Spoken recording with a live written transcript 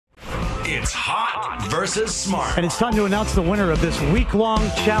It's Hot versus Smart. And it's time to announce the winner of this week-long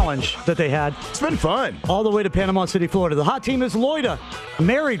challenge that they had. It's been fun. All the way to Panama City, Florida. The hot team is Loida,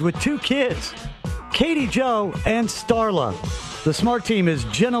 married with 2 kids, Katie Jo and Starla. The smart team is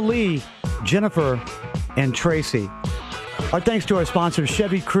Jenna Lee, Jennifer, and Tracy. Our thanks to our sponsors,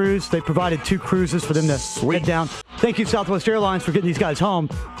 Chevy Cruise. They provided 2 cruises for them to head down. Thank you, Southwest Airlines, for getting these guys home.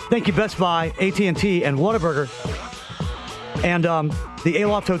 Thank you, Best Buy, AT&T, and Whataburger. And the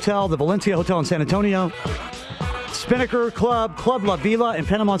Aloft Hotel, the Valencia Hotel in San Antonio, Spinnaker Club, Club La Vila in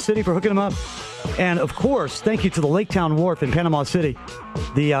Panama City for hooking them up. And, of course, thank you to the Lake Town Wharf in Panama City,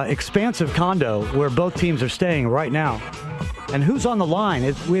 the expansive condo where both teams are staying right now. And who's on the line?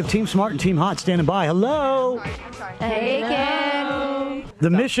 We have Team Smart and Team Hot standing by. Hello. Hey, kid.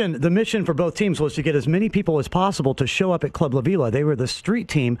 The mission for both teams was to get as many people as possible to show up at Club La Vila. They were the street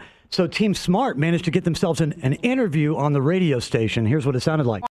team. So Team Smart managed to get themselves an interview on the radio station. Here's what it sounded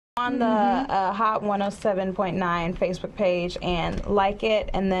like. On the Hot 107.9 Facebook page and like it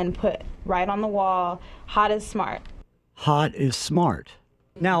and then put right on the wall, Hot is Smart. Hot is Smart.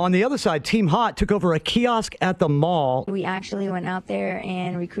 Now, on the other side, Team Hot took over a kiosk at the mall. We actually went out there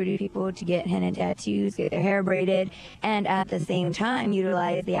and recruited people to get henna tattoos, get their hair braided, and at the same time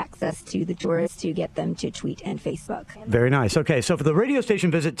utilize the access to the tourists to get them to tweet and Facebook. Very nice. Okay, so for the radio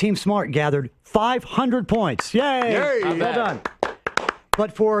station visit, Team Smart gathered 500 points. Yay! Yay. Well done.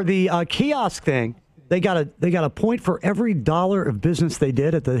 But for the kiosk thing, they got a point for every $1 of business they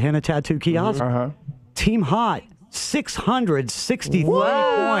did at the henna tattoo kiosk. Team Hot, 663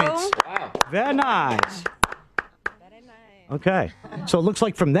 points. Wow. Very nice. Okay, so it looks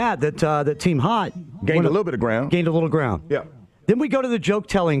like from that Team Hot gained a little bit of ground. Gained a little ground. Yeah. Then we go to the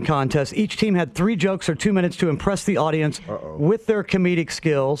joke-telling contest. Each team had 3 jokes or 2 minutes to impress the audience with their comedic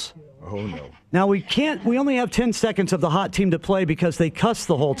skills. Oh no. Now we only have 10 seconds of the Hot team to play because they cuss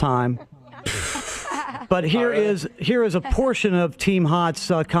the whole time. But here is a portion of Team Hot's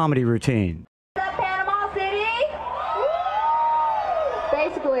comedy routine. Panama City?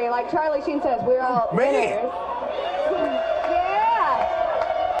 Basically, like Charlie Sheen says, we're all winners.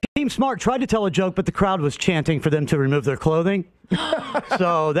 Yeah. Team Smart tried to tell a joke, but the crowd was chanting for them to remove their clothing.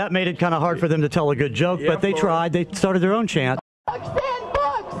 So that made it kind of hard for them to tell a good joke, but they tried. They started their own chant. Looks and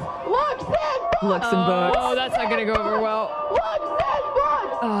books! Looks and books! Looks and books. Oh, that's not going to go over well. Looks and books!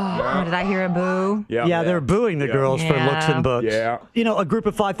 Oh, did I hear a boo? Yeah, they're booing the girls for looks and books. Yeah. You know, a group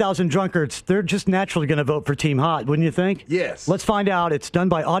of 5,000 drunkards, they're just naturally going to vote for Team Hot, wouldn't you think? Yes. Let's find out. It's done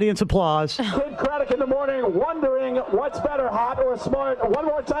by audience applause. Kid Craddock in the morning wondering what's better, Hot or Smart. One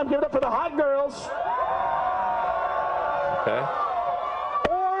more time, give it up for the Hot girls. Okay.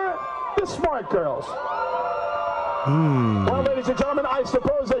 Or the Smart girls. Well, ladies and gentlemen, I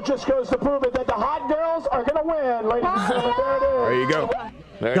suppose that just goes to prove it that the Hot girls are going to win. Ladies and gentlemen, there it is. There you go.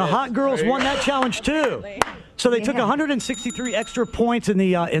 The Hot girls won that challenge too. So they took 163 extra points in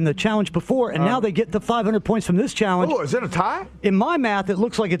the challenge before, and now they get the 500 points from this challenge. Oh, is it a tie? In my math, it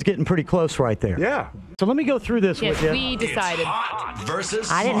looks like it's getting pretty close right there. Yeah. So let me go through this with you. We decided. It's Hot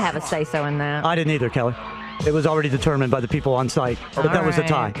versus I didn't have a Smart. say-so in that. I didn't either, Kelly. It was already determined by the people on site, but that was a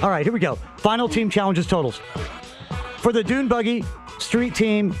tie. All right, here we go. Final team challenges totals. For the Dune Buggy, Street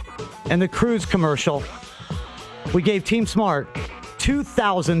Team, and the Cruise commercial, we gave Team Smart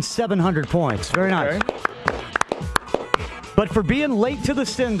 2,700 points. Very nice. But for being late to the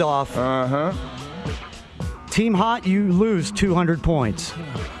send-off, Team Hot, you lose 200 points.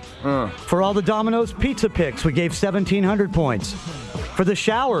 For all the Domino's pizza picks, we gave 1,700 points. For the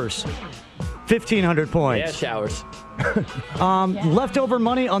showers, 1,500 points. Yeah, showers. Leftover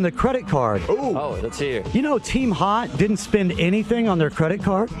money on the credit card. Oh, let's hear. You know, Team Hot didn't spend anything on their credit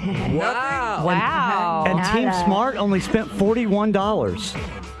card, Wow. and Team Smart only spent $41.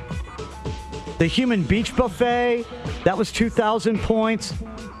 The Human Beach Buffet, that was 2,000 points.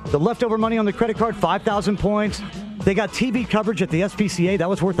 The leftover money on the credit card, 5,000 points. They got TV coverage at the SPCA. That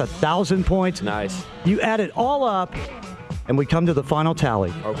was worth 1,000 points. Nice. You add it all up, and we come to the final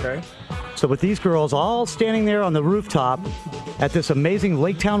tally. Okay. So with these girls all standing there on the rooftop at this amazing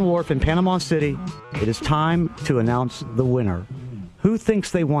Lake Town Wharf in Panama City, it is time to announce the winner. Who thinks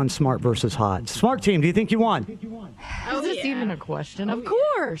they won Smart versus Hot? Smart team, do you think you won? Is this even a question? Of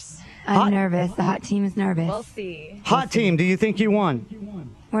course. I'm nervous. The Hot team is nervous. We'll see. Hot team, do you think you won?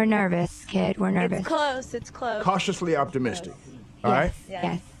 We're nervous, kid. We're nervous. It's close. It's close. Cautiously optimistic. All right.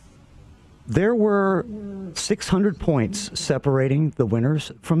 Yes. There were 600 points separating the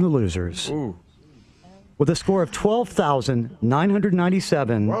winners from the losers. Ooh. With a score of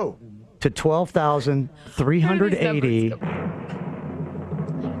 12,997 Whoa. to 12,380.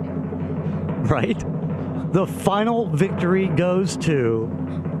 Right? The final victory goes to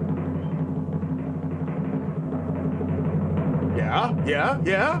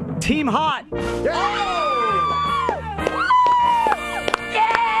Yeah. Team Hot.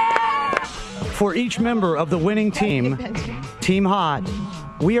 For each member of the winning team, Team Hot,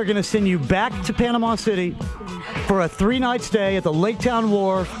 we are going to send you back to Panama City for a 3-night stay at the Lake Town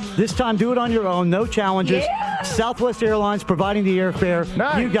Wharf. This time, do it on your own, no challenges. Southwest Airlines providing the airfare.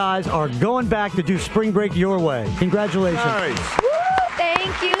 Nice. You guys are going back to do spring break your way. Congratulations. Nice. Woo,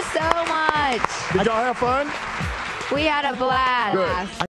 thank you so much. Did y'all have fun? We had a blast. Good.